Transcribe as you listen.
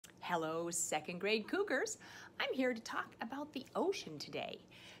Hello, second grade Cougars. I'm here to talk about the ocean today.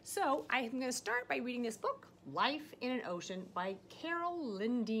 So I'm going to start by reading this book, Life in an Ocean by Carol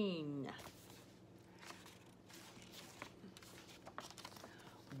Lindeen.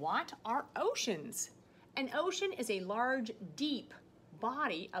 What are oceans? An ocean is a large, deep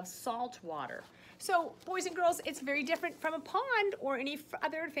body of salt water. So, boys and girls, it's very different from a pond or any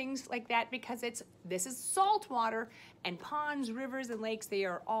other things like that because this is salt water, and ponds, rivers, and lakes, they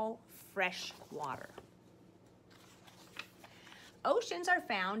are all fresh water. Oceans are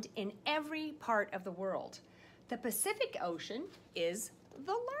found in every part of the world. The Pacific Ocean is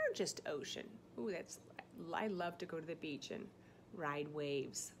the largest ocean. Ooh, I love to go to the beach and ride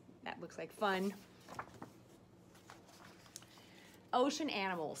waves. That looks like fun. Ocean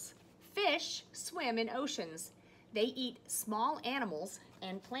animals. Fish swim in oceans. They eat small animals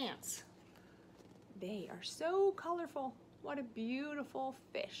and plants. They are so colorful. What a beautiful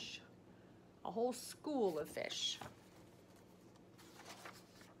fish. A whole school of fish.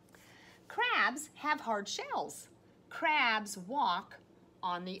 Crabs have hard shells. Crabs walk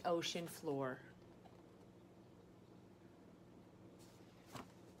on the ocean floor.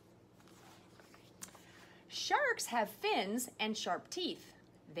 Sharks have fins and sharp teeth.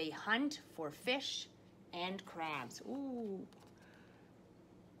 They hunt for fish and crabs. Ooh.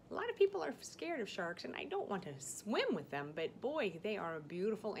 A lot of people are scared of sharks, and I don't want to swim with them, but boy, they are a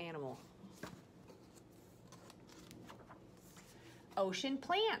beautiful animal. Ocean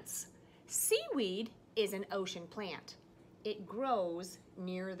plants. Seaweed is an ocean plant. It grows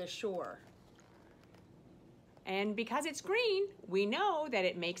near the shore. And because it's green, we know that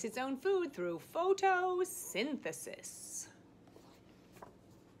it makes its own food through photosynthesis.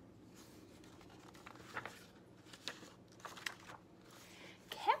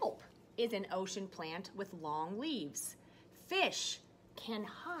 Kelp is an ocean plant with long leaves. Fish can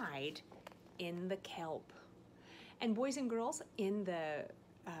hide in the kelp. And boys and girls, in the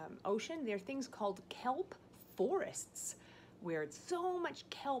ocean, there are things called kelp forests, where so much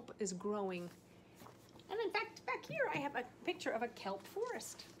kelp is growing. And in fact, back here, I have a picture of a kelp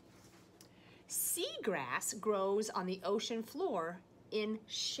forest. Seagrass grows on the ocean floor in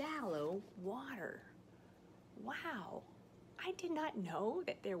shallow water. Wow, I did not know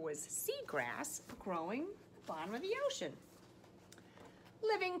that there was seagrass growing at the bottom of the ocean.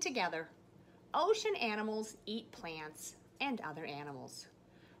 Living together. Ocean animals eat plants and other animals.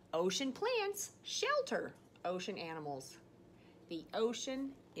 Ocean plants shelter ocean animals. The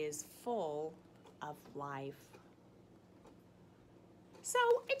ocean is full of life. So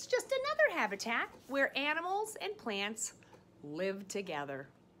it's just another habitat where animals and plants live together.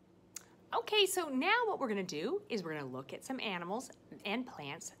 Okay, so now what we're gonna do is we're gonna look at some animals and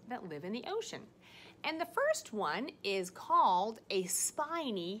plants that live in the ocean. And the first one is called a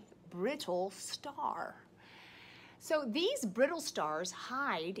spiny brittle star. So these brittle stars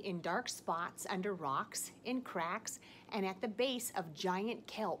hide in dark spots under rocks, in cracks, and at the base of giant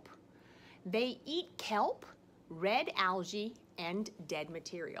kelp. They eat kelp, red algae, and dead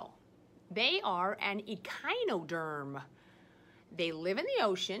material. They are an echinoderm. They live in the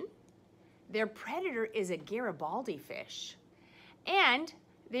ocean. Their predator is a Garibaldi fish. And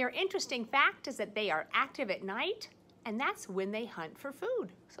their interesting fact is that they are active at night, and that's when they hunt for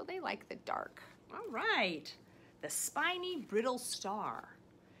food. So they like the dark. All right, the spiny brittle star.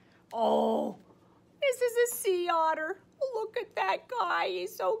 Oh, this is a sea otter. Look at that guy,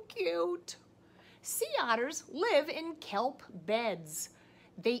 he's so cute. Sea otters live in kelp beds.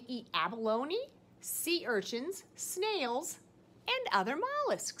 They eat abalone, sea urchins, snails, and other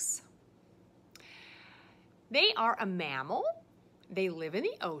mollusks. They are a mammal. They live in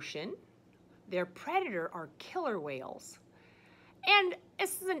the ocean. Their predator are killer whales. And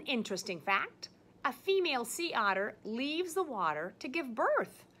this is an interesting fact. A female sea otter leaves the water to give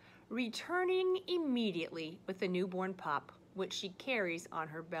birth, returning immediately with the newborn pup, which she carries on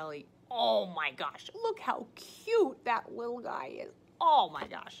her belly. Oh my gosh, look how cute that little guy is. Oh my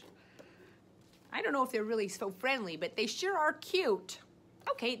gosh. I don't know if they're really so friendly, but they sure are cute.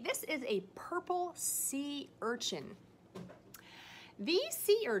 Okay, this is a purple sea urchin. These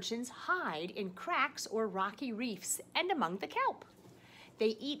sea urchins hide in cracks or rocky reefs and among the kelp.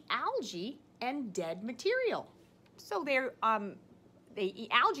 They eat algae and dead material. So they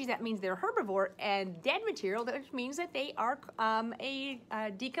eat algae, that means they're herbivore, and dead material, that means that they are a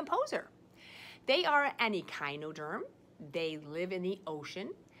decomposer. They are an echinoderm. They live in the ocean.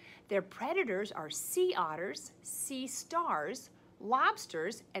 Their predators are sea otters, sea stars,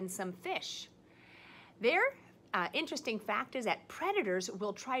 lobsters, and some fish. Their interesting fact is that predators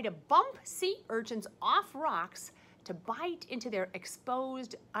will try to bump sea urchins off rocks to bite into their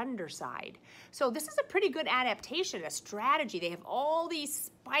exposed underside. So this is a pretty good adaptation, a strategy. They have all these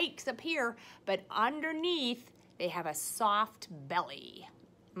spikes up here, but underneath they have a soft belly.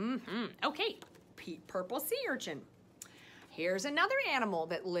 Okay, purple sea urchin. Here's another animal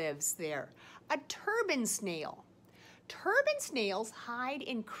that lives there, a turban snail. Turban snails hide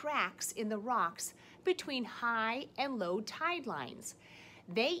in cracks in the rocks between high and low tide lines.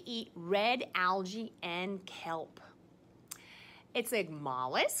 They eat red algae and kelp. It's a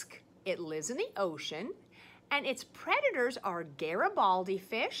mollusk. It lives in the ocean, and its predators are Garibaldi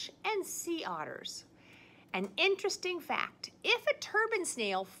fish and sea otters. An interesting fact, if a turban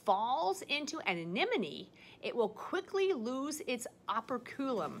snail falls into an anemone, it will quickly lose its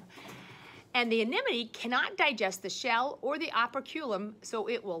operculum. And the anemone cannot digest the shell or the operculum, so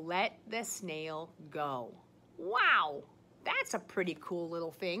it will let the snail go. Wow, that's a pretty cool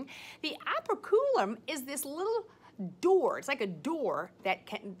little thing. The operculum is this little door. It's like a door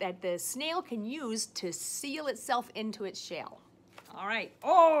that the snail can use to seal itself into its shell. All right,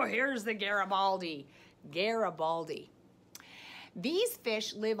 oh, here's the Garibaldi. Garibaldi. These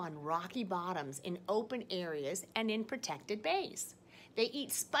fish live on rocky bottoms in open areas and in protected bays. They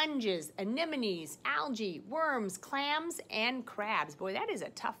eat sponges, anemones, algae, worms, clams, and crabs. Boy, that is a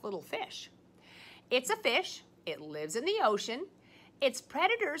tough little fish. It's a fish. It lives in the ocean. Its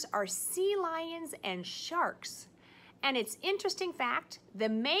predators are sea lions and sharks. And its interesting fact, the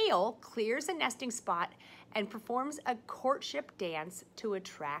male clears a nesting spot and performs a courtship dance to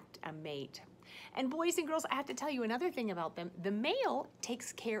attract a mate. And boys and girls, I have to tell you another thing about them. The male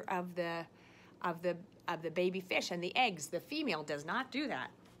takes care of the baby fish and the eggs. The female does not do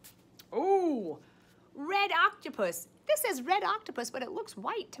that. Oh, red octopus. This says red octopus, but it looks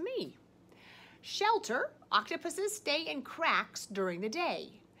white to me. Shelter, octopuses stay in cracks during the day.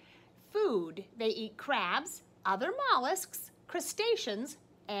 Food, they eat crabs, other mollusks, crustaceans,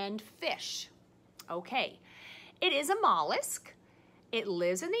 and fish. Okay, it is a mollusk. It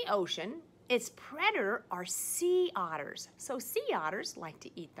lives in the ocean. Its predator are sea otters, so sea otters like to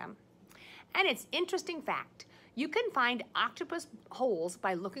eat them. And it's interesting fact, you can find octopus holes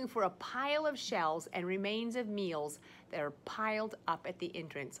by looking for a pile of shells and remains of meals that are piled up at the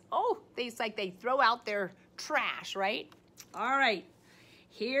entrance. Oh, it's like they throw out their trash, right? All right,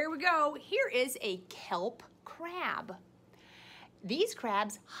 here we go. Here is a kelp crab. These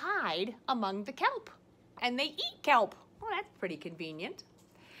crabs hide among the kelp, and they eat kelp. Well, that's pretty convenient.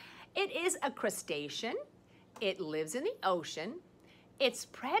 It is a crustacean. It lives in the ocean. Its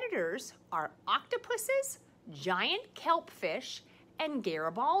predators are octopuses, giant kelpfish, and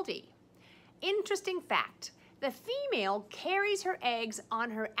Garibaldi. Interesting fact, the female carries her eggs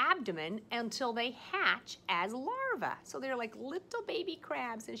on her abdomen until they hatch as larvae. So they're like little baby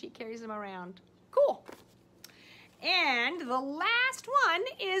crabs and she carries them around. Cool. And the last one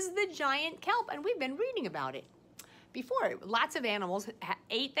is the giant kelp, and we've been reading about it before. Lots of animals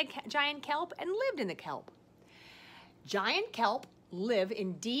ate the giant kelp and lived in the kelp. Giant kelp live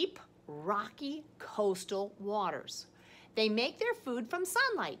in deep, rocky coastal waters. They make their food from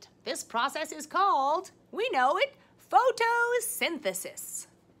sunlight. This process is called, we know it, photosynthesis.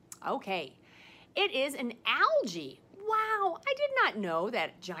 Okay, it is an algae. Wow, I did not know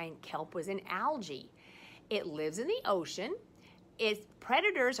that giant kelp was an algae. It lives in the ocean. Its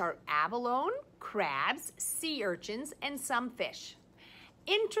predators are abalone, crabs, sea urchins, and some fish.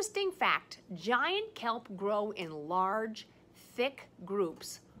 Interesting fact, giant kelp grow in large, thick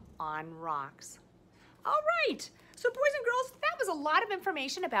groups on rocks. All right, so boys and girls, that was a lot of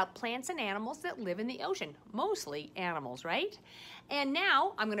information about plants and animals that live in the ocean, mostly animals, right? And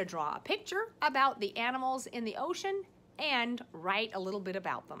now I'm gonna draw a picture about the animals in the ocean and write a little bit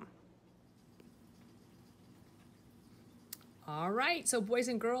about them. All right, so boys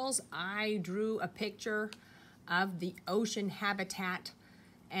and girls, I drew a picture of the ocean habitat,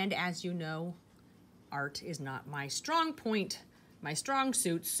 and as you know, art is not my strong point, my strong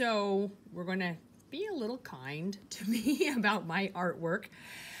suit, so we're gonna be a little kind to me about my artwork.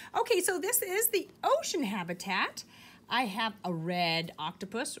 Okay, so this is the ocean habitat. I have a red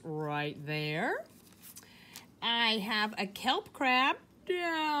octopus right there. I have a kelp crab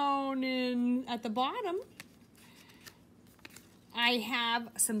down at the bottom. I have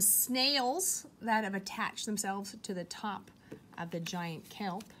some snails that have attached themselves to the top of the giant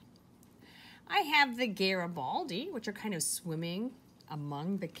kelp. I have the Garibaldi, which are kind of swimming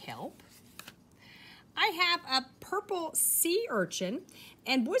among the kelp. I have a purple sea urchin,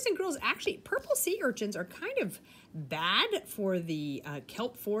 and boys and girls, actually, purple sea urchins are kind of bad for the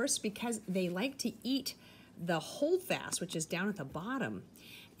kelp forest because they like to eat the holdfast, which is down at the bottom.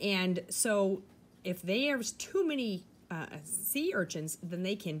 And so if there's too many sea urchins, then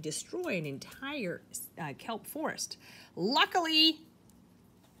they can destroy an entire kelp forest. Luckily,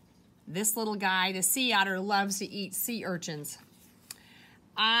 this little guy, the sea otter, loves to eat sea urchins.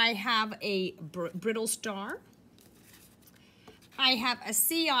 I have a brittle star. I have a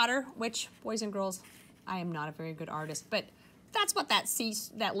sea otter, which, boys and girls, I am not a very good artist, but that's what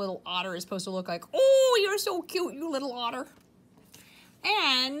that little otter is supposed to look like. Oh, you're so cute, you little otter.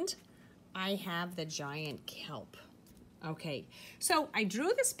 And I have the giant kelp. Okay, so I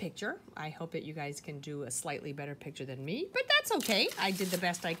drew this picture. I hope that you guys can do a slightly better picture than me, but that's okay. I did the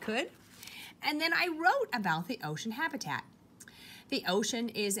best I could. And then I wrote about the ocean habitat. The ocean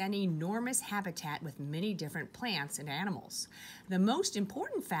is an enormous habitat with many different plants and animals. The most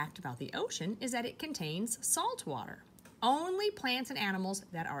important fact about the ocean is that it contains salt water. Only plants and animals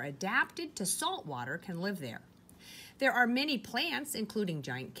that are adapted to salt water can live there. There are many plants, including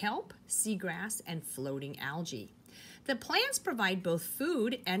giant kelp, seagrass, and floating algae. The plants provide both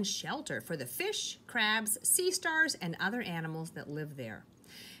food and shelter for the fish, crabs, sea stars, and other animals that live there.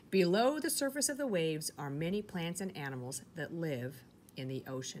 Below the surface of the waves are many plants and animals that live in the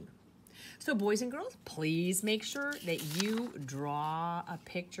ocean. So boys and girls, please make sure that you draw a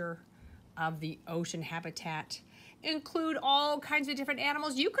picture of the ocean habitat. Include all kinds of different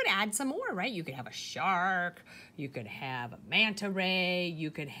animals. You could add some more, right? You could have a shark, you could have a manta ray,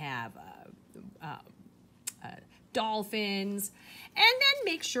 you could have dolphins, and then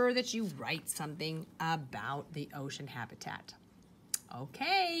make sure that you write something about the ocean habitat.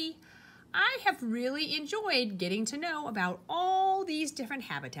 Okay, I have really enjoyed getting to know about all these different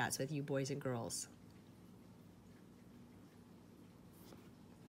habitats with you boys and girls.